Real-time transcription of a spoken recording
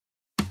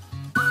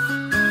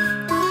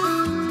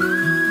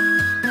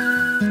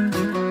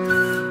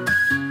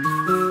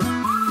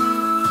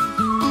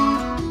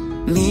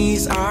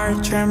are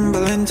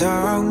trembling,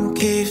 tongue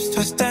keeps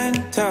twisting,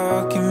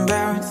 talking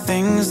about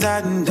things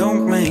that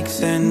don't make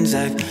sense.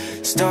 I've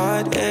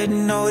started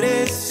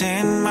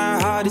noticing my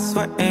heart is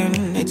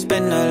sweating. It's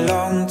been a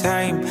long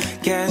time,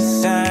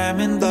 guess I'm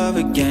in love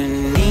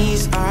again.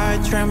 Knees are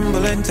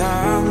trembling,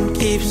 tongue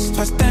keeps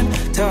twisting,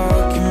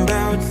 talking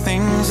about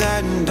things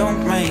that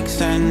don't make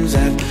sense.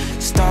 I've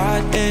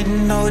started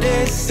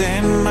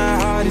noticing my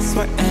heart is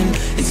sweating.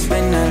 It's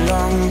been a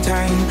long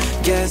time,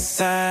 guess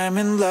I'm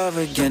in love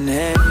again.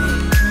 Hey.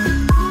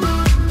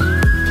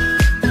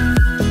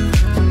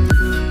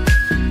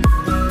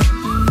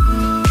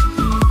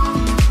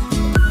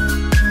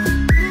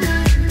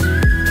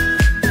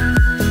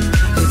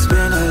 It's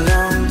been a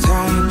long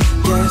time,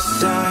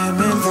 guess I'm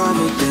in love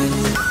again.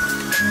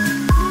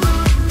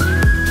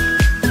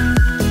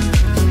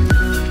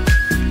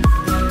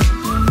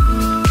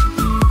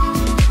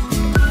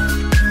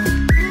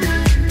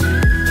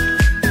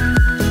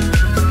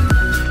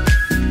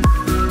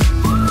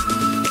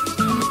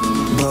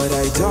 But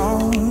I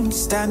don't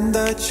stand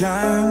the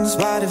chance,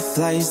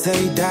 butterflies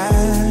they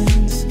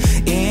dance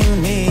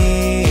in me.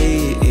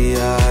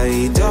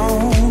 I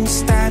don't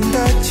stand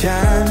a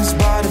chance,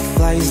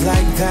 butterflies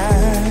like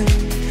that.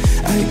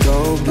 I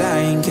go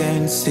blind,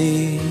 can't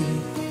see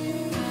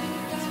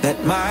that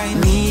my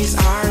knees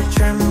are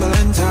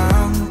trembling,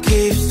 tongue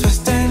keeps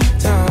twisting,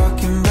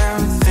 talking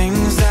about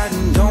things that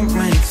don't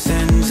make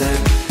sense. I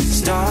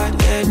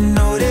started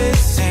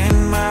noticing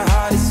my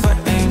heart is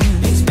sweating.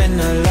 It's been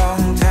a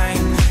long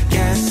time,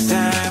 guess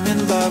I'm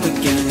in love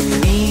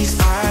again. Knees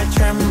are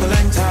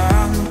trembling,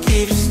 tongue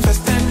keeps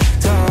twisting,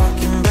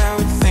 talking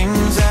about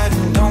things that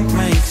don't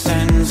make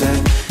sense. I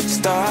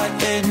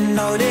started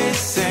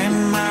noticing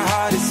my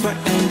heart is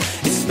sweating.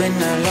 It's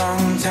been a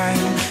long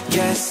time,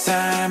 guess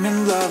I'm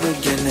in love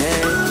again.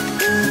 Hey.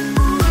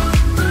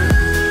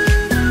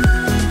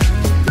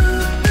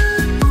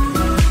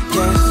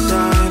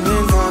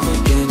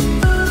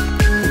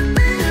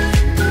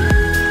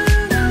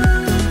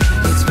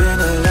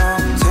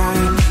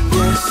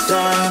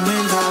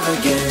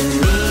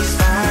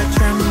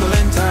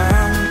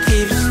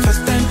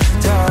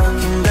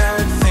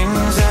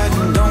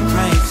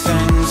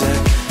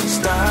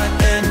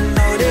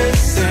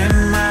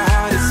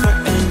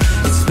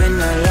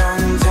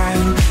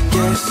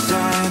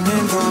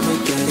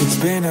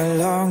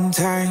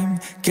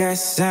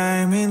 Guess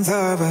I'm in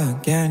love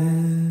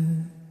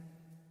again.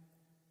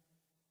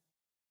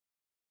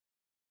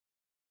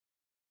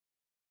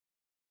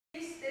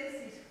 This dance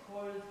is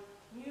called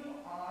You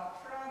Are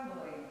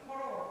Trembling.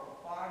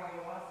 Choreographer by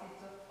Ria Vos.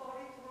 It's a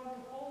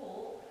 30-20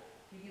 whole.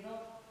 Begin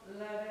up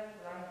 11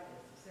 line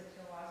dance.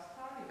 Section 1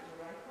 start with your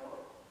right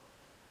foot.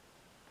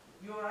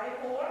 Your right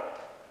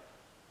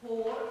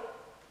hold,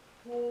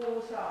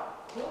 push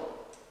up,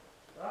 hook,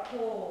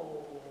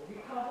 hold,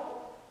 recover,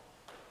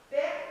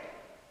 back.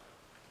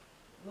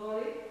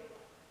 Rolling,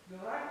 your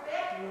right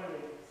back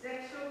rolling.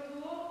 Section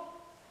 2,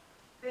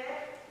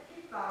 back,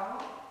 hip down,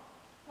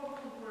 front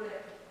to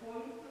left,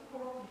 point,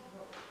 front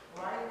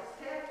to right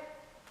step,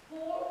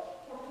 pull,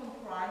 front to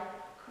right,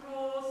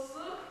 cross,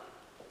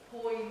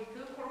 point,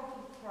 front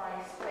to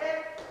right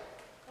step,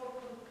 front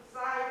to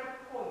side,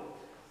 point.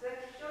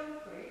 Section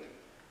 3,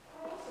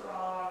 cross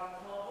line,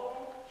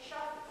 double,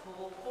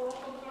 shuffle, front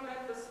to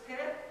left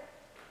step,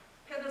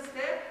 head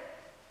step,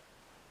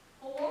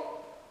 pull,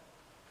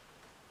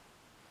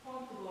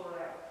 front to the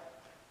left.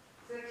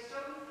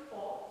 Section 4,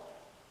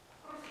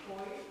 cross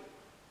point,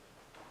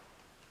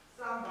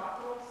 samba,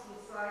 cross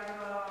side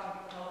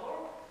recover,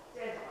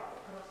 jazz up,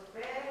 cross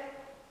back,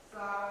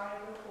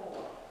 side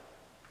forward.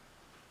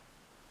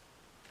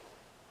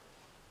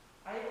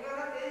 Are you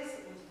gonna dance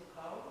with the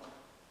count?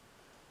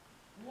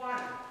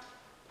 1,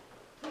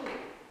 2,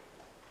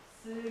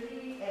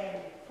 3, and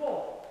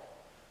 4,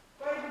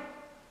 5,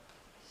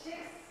 6,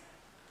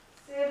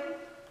 7,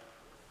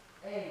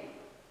 8.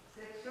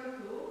 Section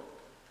 2,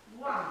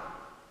 1,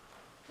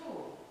 2,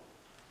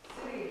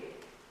 3,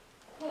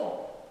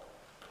 4,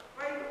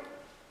 5,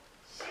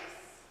 6,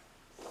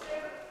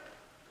 7,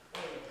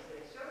 8.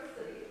 Section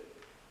 3,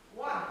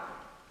 1,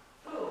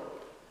 2,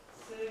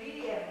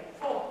 3, and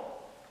 4,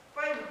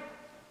 5,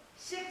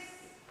 6,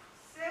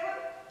 7,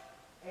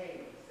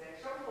 8.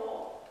 Section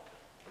 4,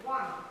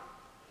 1,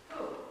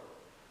 2,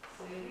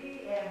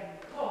 3, and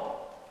 4,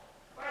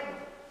 5,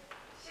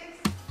 6,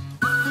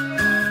 7.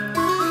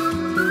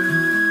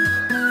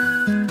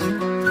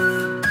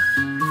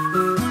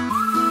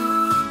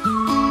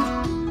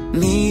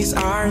 Knees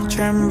are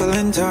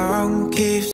trembling, tongue keeps